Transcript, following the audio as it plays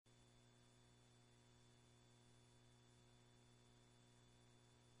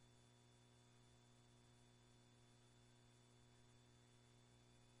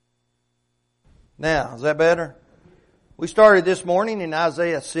Now, is that better? We started this morning in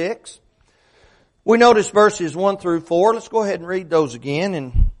Isaiah 6. We noticed verses 1 through 4. Let's go ahead and read those again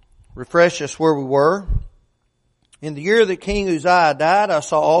and refresh us where we were. In the year that King Uzziah died, I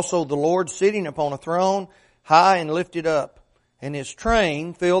saw also the Lord sitting upon a throne, high and lifted up, and His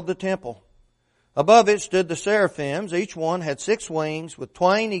train filled the temple. Above it stood the seraphims. Each one had 6 wings. With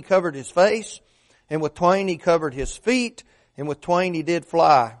twain He covered His face, and with twain He covered His feet, and with twain He did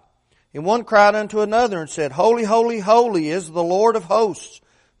fly. And one cried unto another and said, Holy, holy, holy is the Lord of hosts.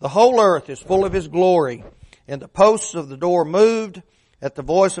 The whole earth is full of His glory. And the posts of the door moved at the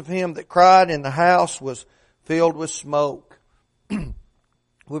voice of him that cried, and the house was filled with smoke.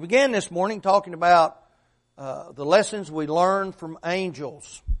 We began this morning talking about the lessons we learned from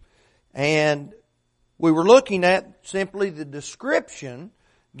angels. And we were looking at simply the description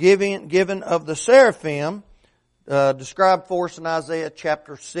given of the seraphim described for us in Isaiah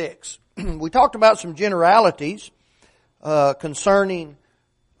chapter 6. We talked about some generalities concerning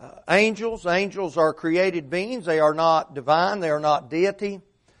angels. Angels are created beings. They are not divine. They are not deity.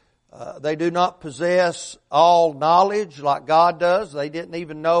 They do not possess all knowledge like God does. They didn't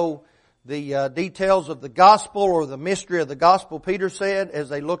even know the details of the gospel or the mystery of the gospel, Peter said, as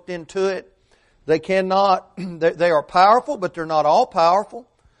they looked into it. They cannot, they are powerful, but they're not all powerful.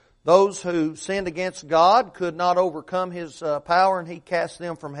 Those who sinned against God could not overcome His power, and He cast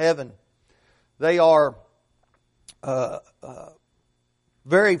them from heaven. They are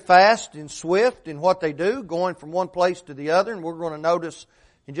very fast and swift in what they do, going from one place to the other, and we're going to notice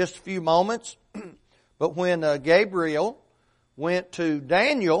in just a few moments. But when Gabriel went to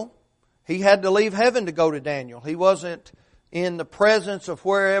Daniel, he had to leave heaven to go to Daniel. He wasn't in the presence of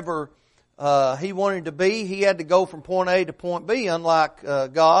wherever he wanted to be. He had to go from point A to point B, unlike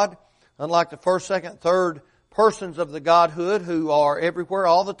God, unlike the first, second, third persons of the Godhood who are everywhere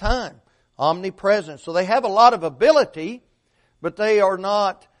all the time, omnipresent. So they have a lot of ability, but they are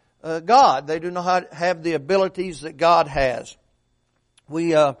not God. They do not have the abilities that God has.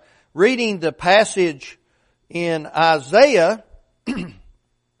 We reading the passage in Isaiah,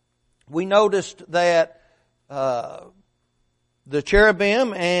 we noticed that the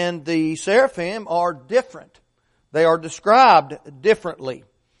cherubim and the seraphim are different. They are described differently.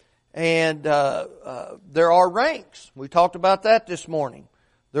 And there are ranks. We talked about that this morning.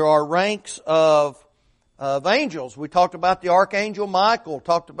 There are ranks of angels. We talked about the archangel Michael,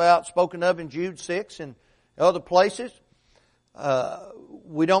 spoken of in Jude 6 and other places.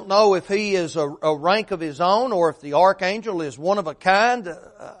 We don't know if he is a rank of his own or if the archangel is one of a kind.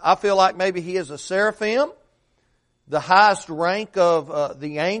 I feel like maybe he is a seraphim, the highest rank of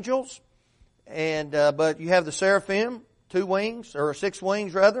the angels. And but you have the seraphim, 2 wings, or 6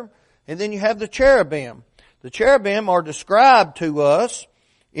 wings rather, and then you have the cherubim. The cherubim are described to us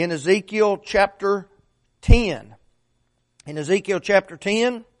in Ezekiel chapter 10. In Ezekiel chapter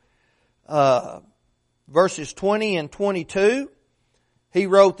 10, verses 20 and 22, he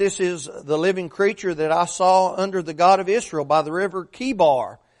wrote, This is the living creature that I saw under the God of Israel by the river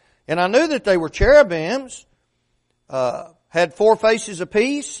Chebar. And I knew that they were cherubims, had 4 faces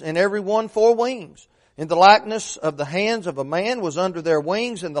apiece, and every one 4 wings. And the likeness of the hands of a man was under their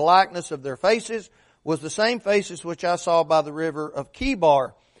wings, and the likeness of their faces was the same faces which I saw by the river of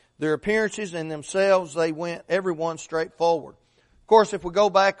Chebar. Their appearances and themselves, they went every one straight forward. Of course, if we go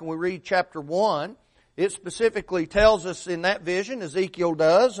back and we read chapter 1, it specifically tells us in that vision, Ezekiel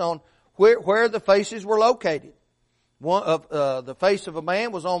does, on where the faces were located. One of the face of a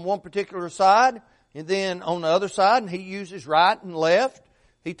man was on one particular side, and then on the other side, and he uses right and left.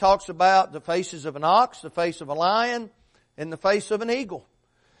 He talks about the faces of an ox, the face of a lion, and the face of an eagle.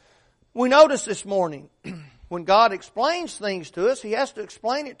 We notice this morning, when God explains things to us, He has to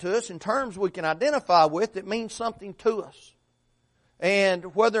explain it to us in terms we can identify with that means something to us.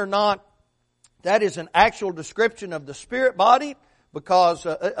 And whether or not that is an actual description of the spirit body, because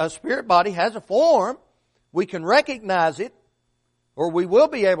a spirit body has a form. We can recognize it, or we will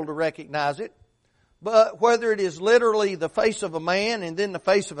be able to recognize it. But whether it is literally the face of a man and then the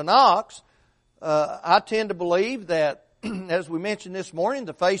face of an ox, I tend to believe that, as we mentioned this morning,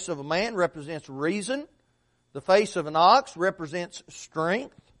 the face of a man represents reason. The face of an ox represents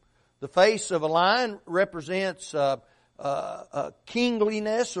strength. The face of a lion represents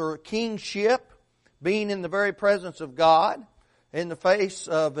kingliness or kingship, being in the very presence of God. And the face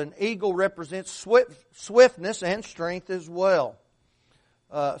of an eagle represents swiftness and strength as well.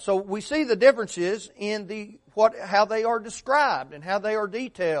 So we see the differences in how they are described and how they are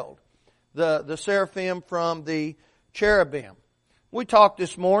detailed. The seraphim from the cherubim. We talked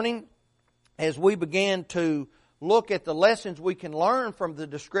this morning as we began to look at the lessons we can learn from the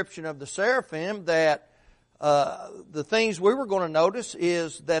description of the seraphim, that the things we were going to notice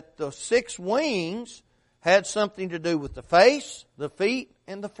is that the 6 wings had something to do with the face, the feet,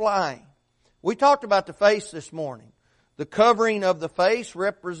 and the flying. We talked about the face this morning. The covering of the face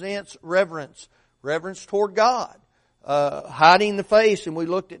represents reverence toward God. Hiding the face, and we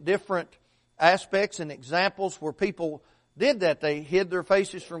looked at different aspects and examples where people did that. They hid their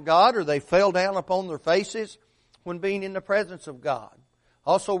faces from God, or they fell down upon their faces when being in the presence of God.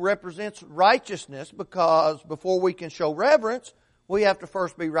 Also represents righteousness, because before we can show reverence, we have to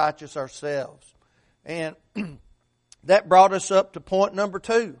first be righteous ourselves. And that brought us up to point number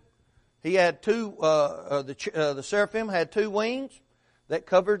 2. He had the seraphim had 2 wings that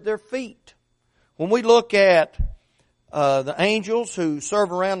covered their feet. When we look at the angels who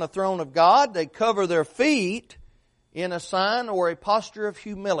serve around the throne of God, they cover their feet in a sign or a posture of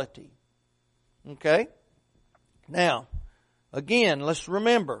humility. Okay? Now, again, let's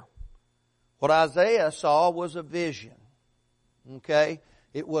remember, what Isaiah saw was a vision. Okay?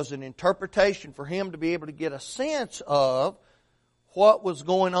 It was an interpretation for him to be able to get a sense of what was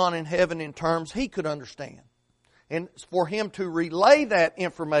going on in heaven in terms he could understand. And for him to relay that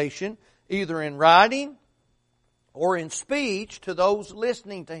information either in writing or in speech to those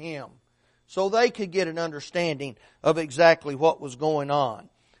listening to him, so they could get an understanding of exactly what was going on.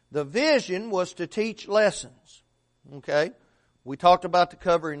 The vision was to teach lessons. Okay? We talked about the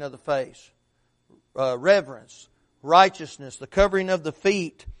covering of the face, reverence, righteousness. The covering of the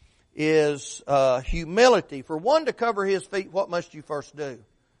feet is humility. For one to cover his feet, what must you first do?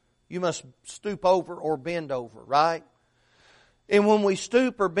 You must stoop over or bend over, right? And when we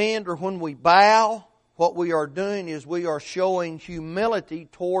stoop or bend, or when we bow, what we are doing is we are showing humility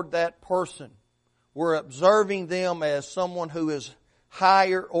toward that person. We're observing them as someone who is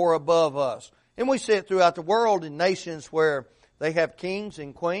higher or above us. And we see it throughout the world in nations where they have kings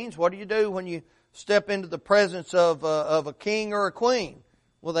and queens. What do you do when you step into the presence of a king or a queen?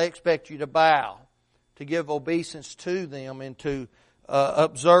 Well, they expect you to bow, to give obeisance to them, and to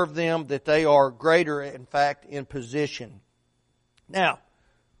observe them that they are greater, in fact, in position. Now,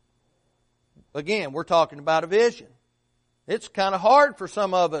 again, we're talking about a vision. It's kind of hard for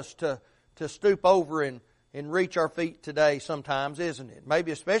some of us to stoop over and reach our feet today sometimes, isn't it?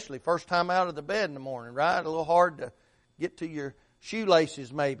 Maybe especially first time out of the bed in the morning, right? A little hard to get to your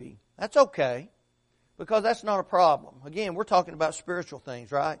shoelaces maybe. That's okay, because that's not a problem. Again, we're talking about spiritual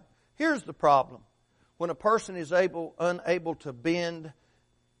things, right? Here's the problem. When a person is unable to bend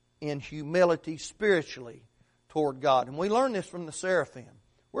in humility spiritually toward God. And we learn this from the seraphim.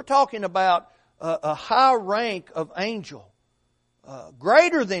 We're talking about a high rank of angel,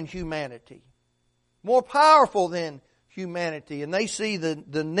 greater than humanity, more powerful than humanity. And they see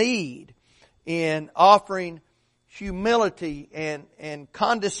the need in offering humility and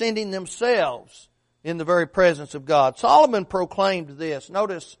condescending themselves in the very presence of God. Solomon proclaimed this.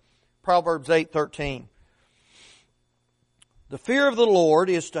 Notice Proverbs 8:13. The fear of the Lord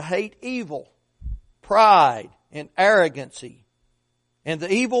is to hate evil, pride, and arrogancy, and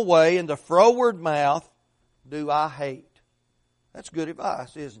the evil way and the froward mouth do I hate. That's good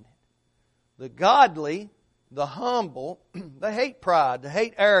advice, isn't it? The godly, the humble, they hate pride, they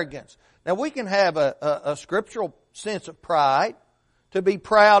hate arrogance. Now we can have a scriptural sense of pride, to be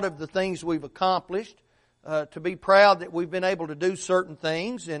proud of the things we've accomplished, to be proud that we've been able to do certain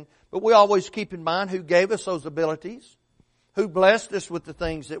things, but we always keep in mind who gave us those abilities, who blessed us with the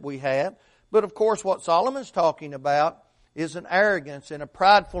things that we have. But of course what Solomon's talking about is an arrogance and a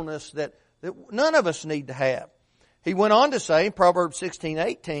pridefulness that none of us need to have. He went on to say, Proverbs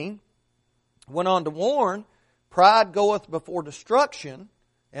 16:18, went on to warn, pride goeth before destruction,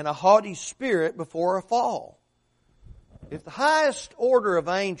 and a haughty spirit before a fall. If the highest order of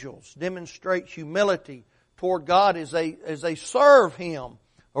angels demonstrate humility toward God as they serve Him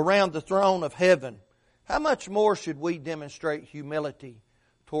around the throne of heaven, how much more should we demonstrate humility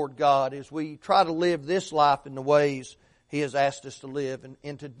toward God as we try to live this life in the ways He has asked us to live,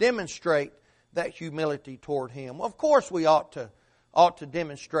 and to demonstrate that humility toward Him? Well, of course we ought to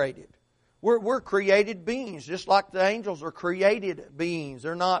demonstrate it. We're created beings, just like the angels are created beings.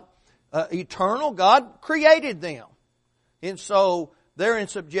 They're not eternal. God created them. And so they're in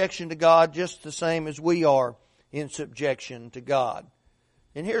subjection to God just the same as we are in subjection to God.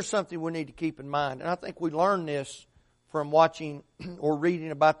 And here's something we need to keep in mind. And I think we learn this from watching or reading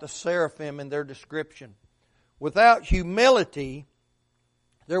about the seraphim and their description. Without humility,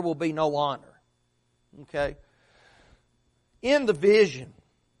 there will be no honor. Okay? In the vision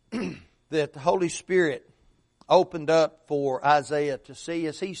that the Holy Spirit opened up for Isaiah to see,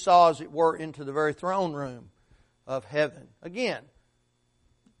 as he saw, as it were, into the very throne room of heaven. Again,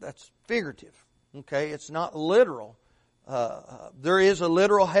 that's figurative. Okay, it's not literal. There is a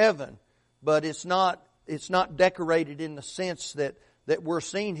literal heaven, but it's not decorated in the sense that we're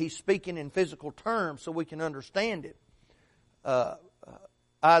seeing. He's speaking in physical terms so we can understand it.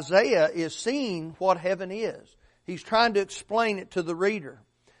 Isaiah is seeing what heaven is. He's trying to explain it to the reader.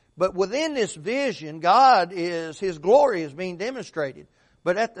 But within this vision, His glory is being demonstrated.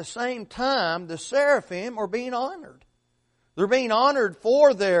 But at the same time, the seraphim are being honored. They're being honored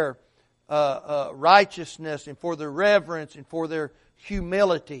for their righteousness and for their reverence and for their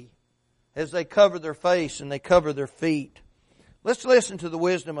humility as they cover their face and they cover their feet. Let's listen to the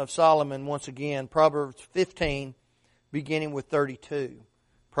wisdom of Solomon once again. Proverbs 15, beginning with 32.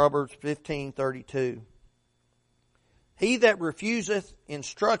 Proverbs 15:32. He that refuseth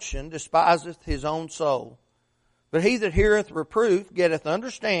instruction despiseth his own soul, but he that heareth reproof getteth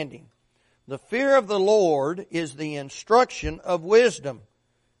understanding. The fear of the Lord is the instruction of wisdom,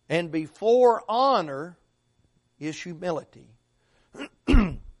 and before honor is humility.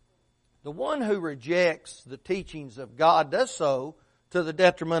 The one who rejects the teachings of God does so to the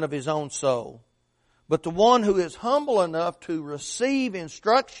detriment of his own soul. But the one who is humble enough to receive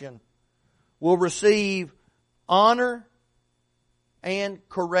instruction will receive honor and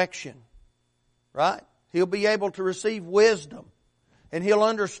correction. Right? He'll be able to receive wisdom. And he'll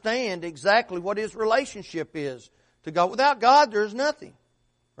understand exactly what his relationship is to God. Without God, there's nothing.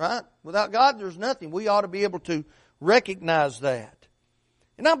 Right? Without God, there's nothing. We ought to be able to recognize that.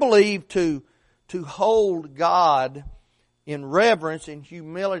 And I believe to hold God in reverence and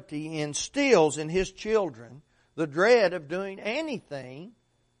humility instills in His children the dread of doing anything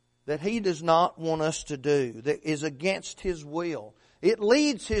that He does not want us to do, that is against His will. It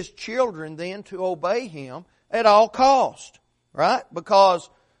leads His children then to obey Him at all cost, right? Because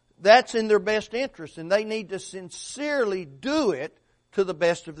that's in their best interest and they need to sincerely do it to the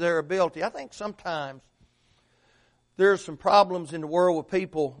best of their ability. I think sometimes there's some problems in the world with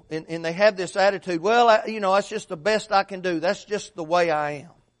people and they have this attitude, well, that's just the best I can do. That's just the way I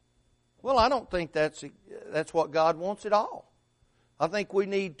am. Well, I don't think that's what God wants at all. I think we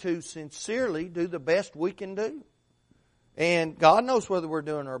need to sincerely do the best we can do. And God knows whether we're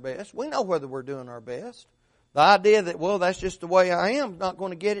doing our best. We know whether we're doing our best. The idea that, well, that's just the way I am is not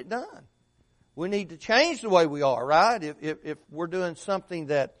going to get it done. We need to change the way we are, right? If we're doing something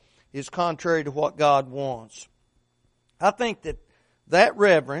that is contrary to what God wants. I think that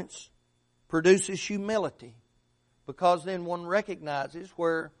reverence produces humility because then one recognizes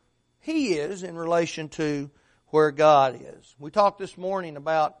where he is in relation to where God is. We talked this morning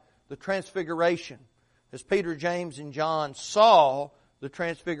about the transfiguration. As Peter, James, and John saw the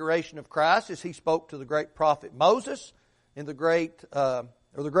transfiguration of Christ as He spoke to the great prophet Moses and the great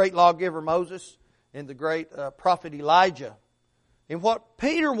lawgiver Moses and the great prophet Elijah. And what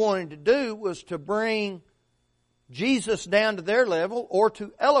Peter wanted to do was to bring Jesus down to their level or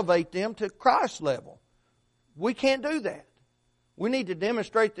to elevate them to Christ's level. We can't do that. We need to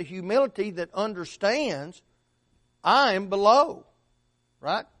demonstrate the humility that understands I am below.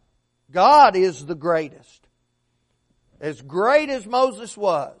 Right? God is the greatest. As great as Moses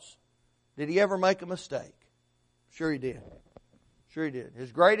was, did he ever make a mistake? Sure he did. Sure he did.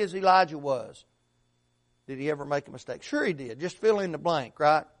 As great as Elijah was, did he ever make a mistake? Sure he did. Just fill in the blank,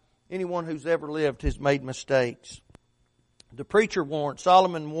 right? Anyone who's ever lived has made mistakes. The preacher warned,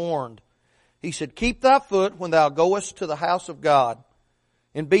 Solomon warned, he said, keep thy foot when thou goest to the house of God,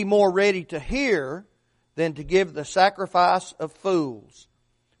 and be more ready to hear than to give the sacrifice of fools.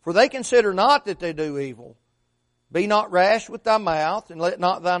 For they consider not that they do evil. Be not rash with thy mouth, and let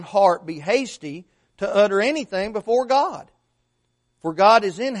not thine heart be hasty to utter anything before God. For God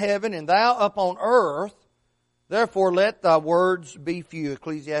is in heaven, and thou upon earth. Therefore let thy words be few.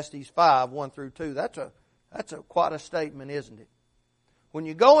 Ecclesiastes 5, 1 through 2. That's quite a statement, isn't it? When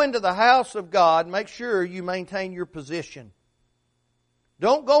you go into the house of God, make sure you maintain your position.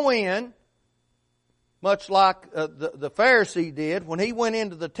 Don't go in much like the Pharisee did when he went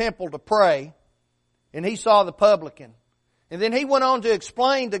into the temple to pray and he saw the publican. And then he went on to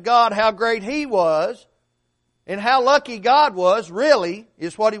explain to God how great he was and how lucky God was, really,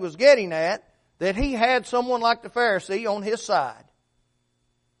 is what he was getting at, that he had someone like the Pharisee on his side.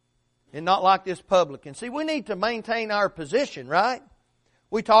 And not like this publican. See, we need to maintain our position, right?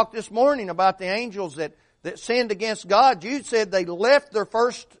 We talked this morning about the angels that sinned against God. Jude said they left their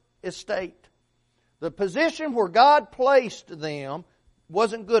first estate. The position where God placed them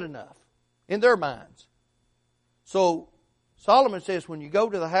wasn't good enough in their minds. So Solomon says when you go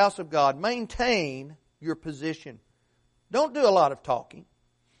to the house of God, maintain your position. Don't do a lot of talking.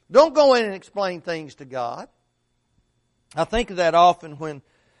 Don't go in and explain things to God. I think of that often when,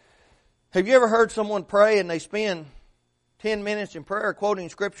 have you ever heard someone pray and they spend 10 minutes in prayer quoting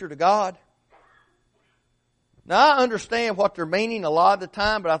Scripture to God? Now, I understand what they're meaning a lot of the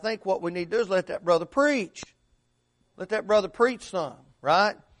time, but I think what we need to do is let that brother preach. Let that brother preach some,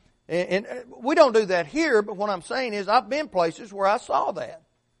 right? And we don't do that here, but what I'm saying is I've been places where I saw that.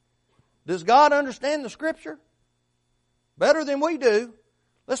 Does God understand the Scripture? Better than we do.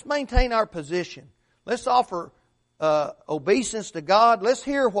 Let's maintain our position. Let's offer obeisance to God. Let's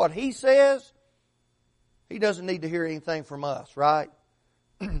hear what He says. He doesn't need to hear anything from us, right?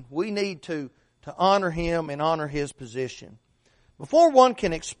 We need to honor Him and honor His position. Before one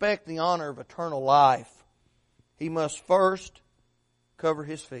can expect the honor of eternal life, he must first cover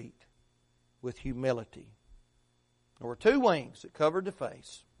his feet with humility. There were two wings that covered the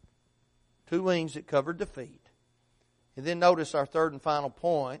face. Two wings that covered the feet. And then notice our third and final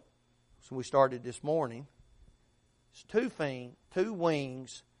point, so we started this morning. It's two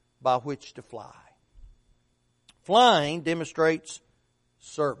wings by which to fly. Flying demonstrates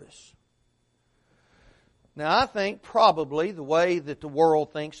service. Now, I think probably the way that the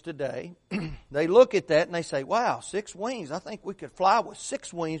world thinks today, they look at that and they say, wow, 6 wings. I think we could fly with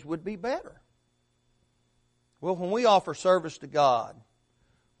 6 wings would be better. Well, when we offer service to God,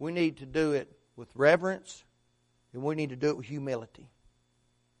 we need to do it with reverence and we need to do it with humility.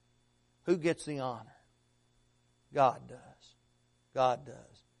 Who gets the honor? God does. God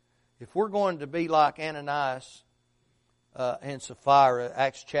does. If we're going to be like Ananias and Sapphira,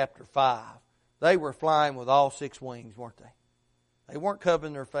 Acts chapter 5, they were flying with all 6 wings, weren't they? They weren't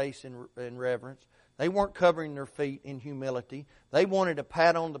covering their face in reverence. They weren't covering their feet in humility. They wanted a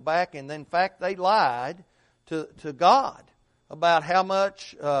pat on the back, and in fact, they lied to God about how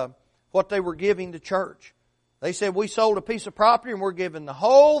much, what they were giving the church. They said, we sold a piece of property and we're giving the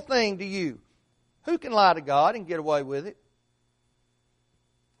whole thing to you. Who can lie to God and get away with it?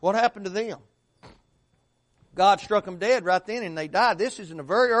 What happened to them? God struck them dead right then and they died. This is in the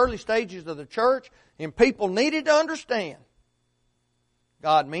very early stages of the church, and people needed to understand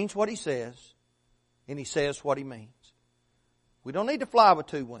God means what He says, and He says what He means. We don't need to fly with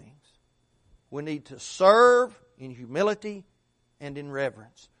 2 wings. We need to serve in humility and in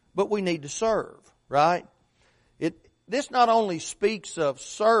reverence. But we need to serve, right? This not only speaks of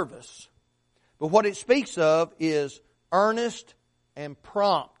service, but what it speaks of is earnest and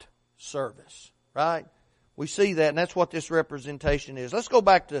prompt service, right? We see that, and that's what this representation is. Let's go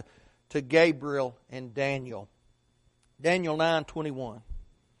back to Gabriel and Daniel. Daniel 9:21.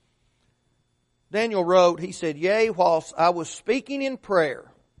 Daniel wrote, he said, yea, whilst I was speaking in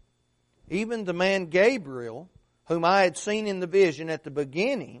prayer, even the man Gabriel, whom I had seen in the vision at the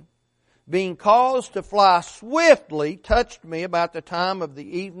beginning, being caused to fly swiftly, touched me about the time of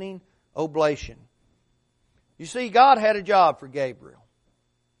the evening oblation. You see, God had a job for Gabriel.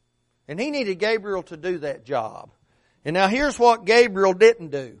 And He needed Gabriel to do that job. And now here's what Gabriel didn't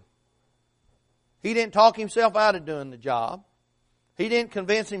do. He didn't talk himself out of doing the job. He didn't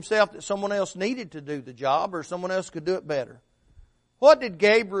convince himself that someone else needed to do the job or someone else could do it better. What did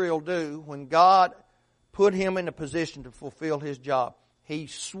Gabriel do when God put him in a position to fulfill his job? He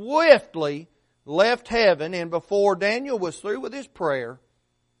swiftly left heaven, and before Daniel was through with his prayer,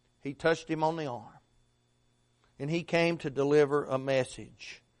 he touched him on the arm. And he came to deliver a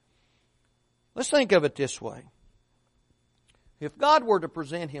message. Let's think of it this way. If God were to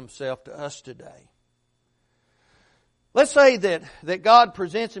present Himself to us today, let's say that God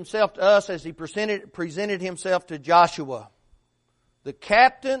presents Himself to us as He presented Himself to Joshua, the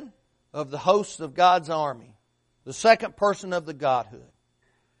captain of the hosts of God's army, the second person of the Godhood.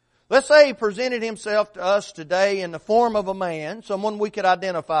 Let's say He presented Himself to us today in the form of a man, someone we could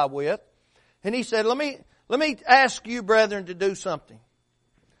identify with, and He said, let me ask you, brethren, to do something.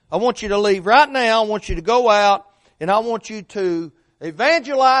 I want you to leave right now. I want you to go out and I want you to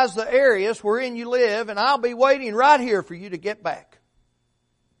evangelize the areas wherein you live, and I'll be waiting right here for you to get back.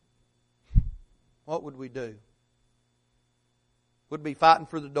 What would we do? We'd be fighting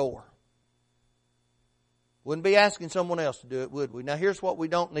for the door. Wouldn't be asking someone else to do it, would we? Now here's what we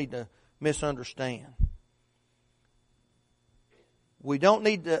don't need to misunderstand. We don't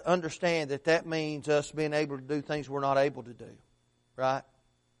need to understand that means us being able to do things we're not able to do. Right?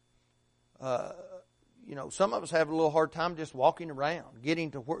 Some of us have a little hard time just walking around,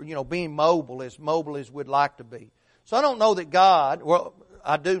 getting to where, being mobile as we'd like to be. So I don't know that God, well,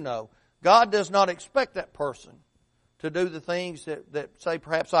 I do know, God does not expect that person to do the things that say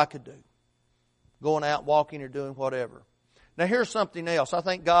perhaps I could do. Going out, walking, or doing whatever. Now here's something else. I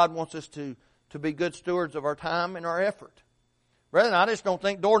think God wants us to be good stewards of our time and our effort. Brethren, I just don't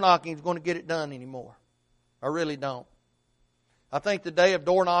think door knocking is going to get it done anymore. I really don't. I think the day of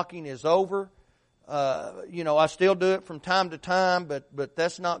door knocking is over. I still do it from time to time, but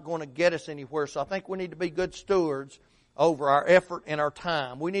that's not going to get us anywhere. So I think we need to be good stewards over our effort and our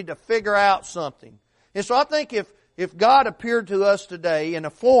time. We need to figure out something. And so I think if God appeared to us today in a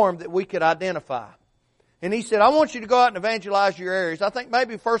form that we could identify, and He said, I want you to go out and evangelize your areas, I think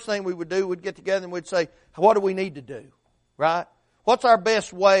maybe the first thing we would do, we'd get together and we'd say, what do we need to do? Right? What's our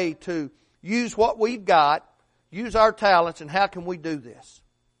best way to use what we've got, use our talents, and how can we do this?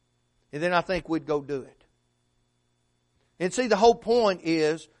 And then I think we'd go do it. And see, the whole point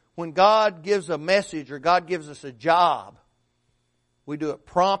is when God gives a message or God gives us a job, we do it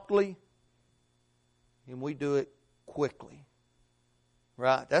promptly and we do it quickly.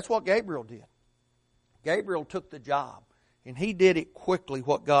 Right? That's what Gabriel did. Gabriel took the job and he did it quickly,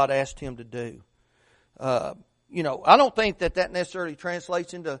 what God asked him to do. I don't think that necessarily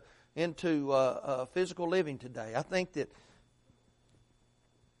translates into physical living today. I think that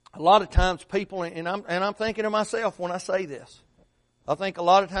a lot of times people, and I'm thinking of myself when I say this, I think a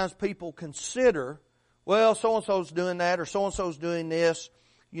lot of times people consider, well, so-and-so's doing that or so-and-so's doing this.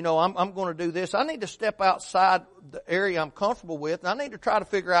 I'm going to do this. I need to step outside the area I'm comfortable with, and I need to try to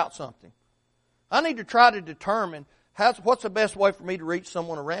figure out something. I need to try to determine what's the best way for me to reach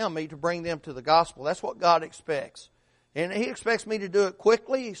someone around me to bring them to the gospel. That's what God expects. And He expects me to do it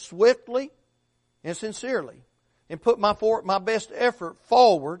quickly, swiftly, and sincerely. And put my best effort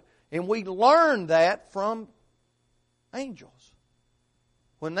forward. And we learn that from angels.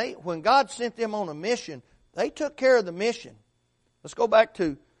 When God sent them on a mission, they took care of the mission. Let's go back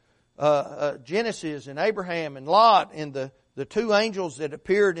to Genesis and Abraham and Lot and the two angels that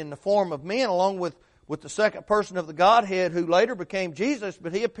appeared in the form of men, along with the second person of the Godhead who later became Jesus,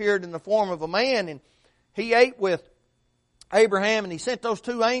 but He appeared in the form of a man, and He ate with Abraham, and He sent those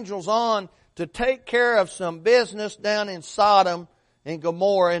two angels on to take care of some business down in Sodom and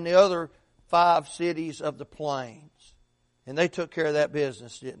Gomorrah and the other 5 cities of the plains. And they took care of that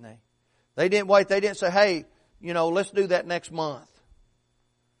business, didn't they? They didn't wait. They didn't say, hey, let's do that next month.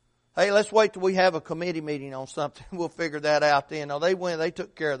 Hey, let's wait till we have a committee meeting on something. We'll figure that out then. No, they went. They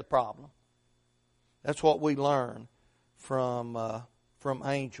took care of the problem. That's what we learn from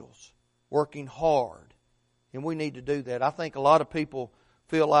angels, working hard. And we need to do that. I think a lot of people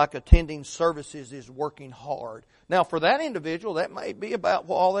feel like attending services is working hard. Now, for that individual, that may be about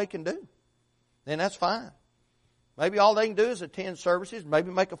all they can do. And that's fine. Maybe all they can do is attend services,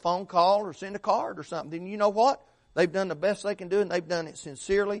 maybe make a phone call or send a card or something. Then you know what? They've done the best they can do, and they've done it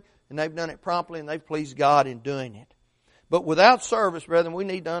sincerely, and they've done it promptly, and they've pleased God in doing it. But without service, brethren, we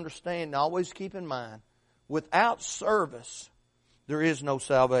need to understand and always keep in mind, without service, there is no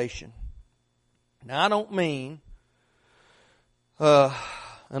salvation. Now, I don't mean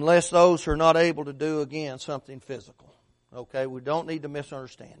unless those who are not able to do, again, something physical. Okay, we don't need to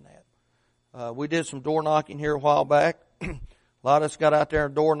misunderstand that. We did some door knocking here a while back. A lot of us got out there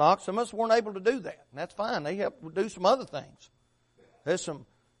and door knocked. Some of us weren't able to do that. And that's fine. They helped do some other things. There's some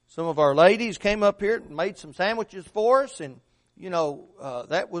of our ladies came up here and made some sandwiches for us, and,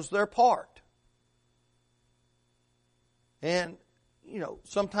 that was their part. And,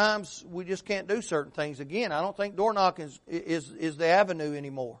 sometimes we just can't do certain things. Again, I don't think door knocking is the avenue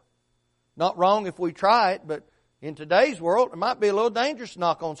anymore. Not wrong if we try it, but in today's world, it might be a little dangerous to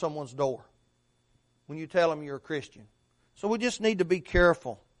knock on someone's door when you tell them you're a Christian. So we just need to be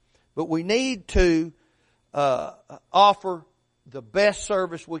careful. But we need to offer the best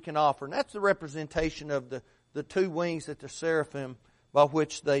service we can offer. And that's the representation of the 2 wings that the seraphim by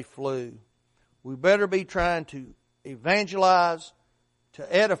which they flew. We better be trying to evangelize,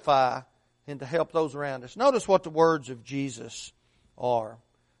 to edify, and to help those around us. Notice what the words of Jesus are.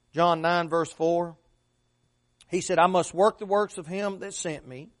 John 9 verse 4. He said, I must work the works of Him that sent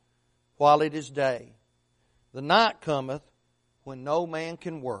me while it is day. The night cometh when no man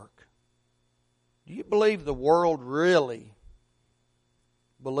can work. Do you believe the world really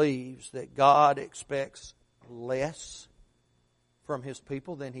believes that God expects less from His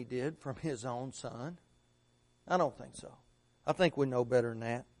people than He did from His own Son? I don't think so. I think we know better than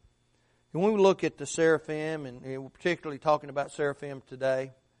that. And when we look at the seraphim, and we're particularly talking about seraphim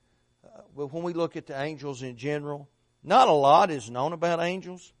today, but when we look at the angels in general, not a lot is known about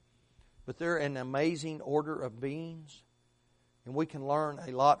angels, but they're an amazing order of beings. And we can learn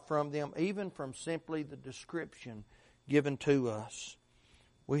a lot from them, even from simply the description given to us.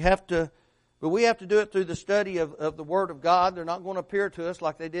 But we have to do it through the study of the Word of God. They're not going to appear to us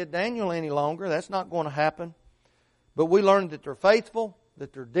like they did Daniel any longer. That's not going to happen. But we learn that they're faithful,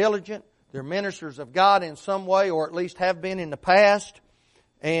 that they're diligent, they're ministers of God in some way, or at least have been in the past.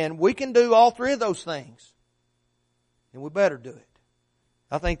 And we can do all 3 of those things. And we better do it.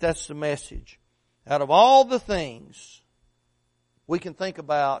 I think that's the message. Out of all the things we can think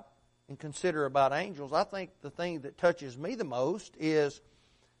about and consider about angels, I think the thing that touches me the most is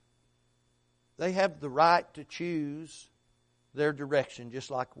they have the right to choose their direction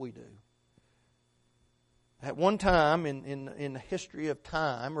just like we do. At one time in the history of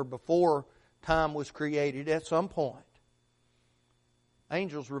time, or before time was created, at some point,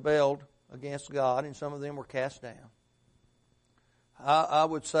 angels rebelled against God and some of them were cast down. I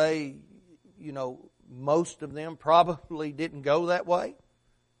would say, most of them probably didn't go that way,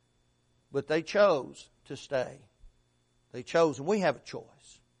 but they chose to stay. They chose, and we have a choice.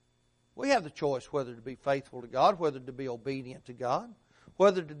 We have the choice whether to be faithful to God, whether to be obedient to God,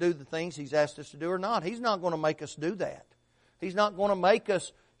 whether to do the things He's asked us to do or not. He's not going to make us do that. He's not going to make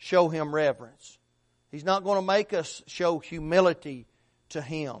us show Him reverence. He's not going to make us show humility to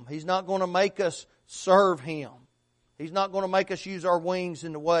Him. He's not going to make us serve Him. He's not going to make us use our wings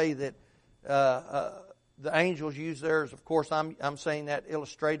in the way that the angels use theirs. Of course, I'm saying that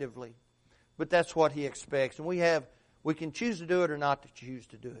illustratively. But that's what He expects. And we can choose to do it or not to choose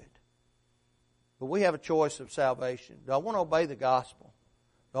to do it. But we have a choice of salvation. Do I want to obey the gospel?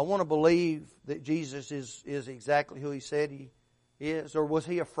 Do I want to believe that Jesus is exactly who He said He is? Or was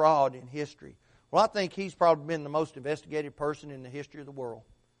He a fraud in history? Well, I think He's probably been the most investigated person in the history of the world.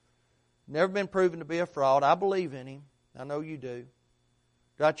 Never been proven to be a fraud. I believe in Him. I know you do.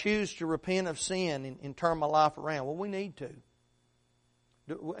 Do I choose to repent of sin and turn my life around? Well, we need to.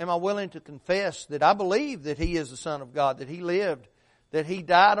 Am I willing to confess that I believe that He is the Son of God, that He lived, that He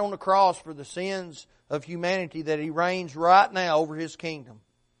died on the cross for the sins of humanity, that He reigns right now over His kingdom?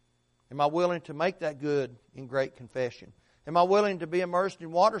 Am I willing to make that good in great confession? Am I willing to be immersed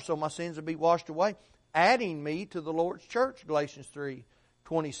in water so my sins will be washed away? Adding me to the Lord's church, Galatians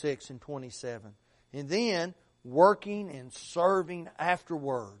 3:26 and 27. And then working and serving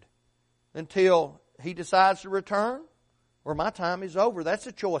afterward until He decides to return or my time is over. That's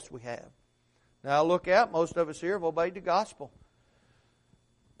a choice we have. Now look out, most of us here have obeyed the gospel.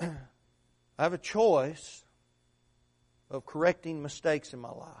 I have a choice of correcting mistakes in my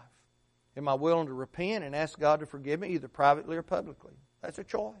life. Am I willing to repent and ask God to forgive me, either privately or publicly? That's a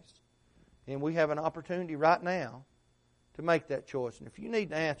choice. And we have an opportunity right now to make that choice. And if you need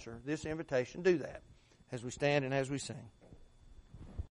to answer this invitation, do that as we stand and as we sing.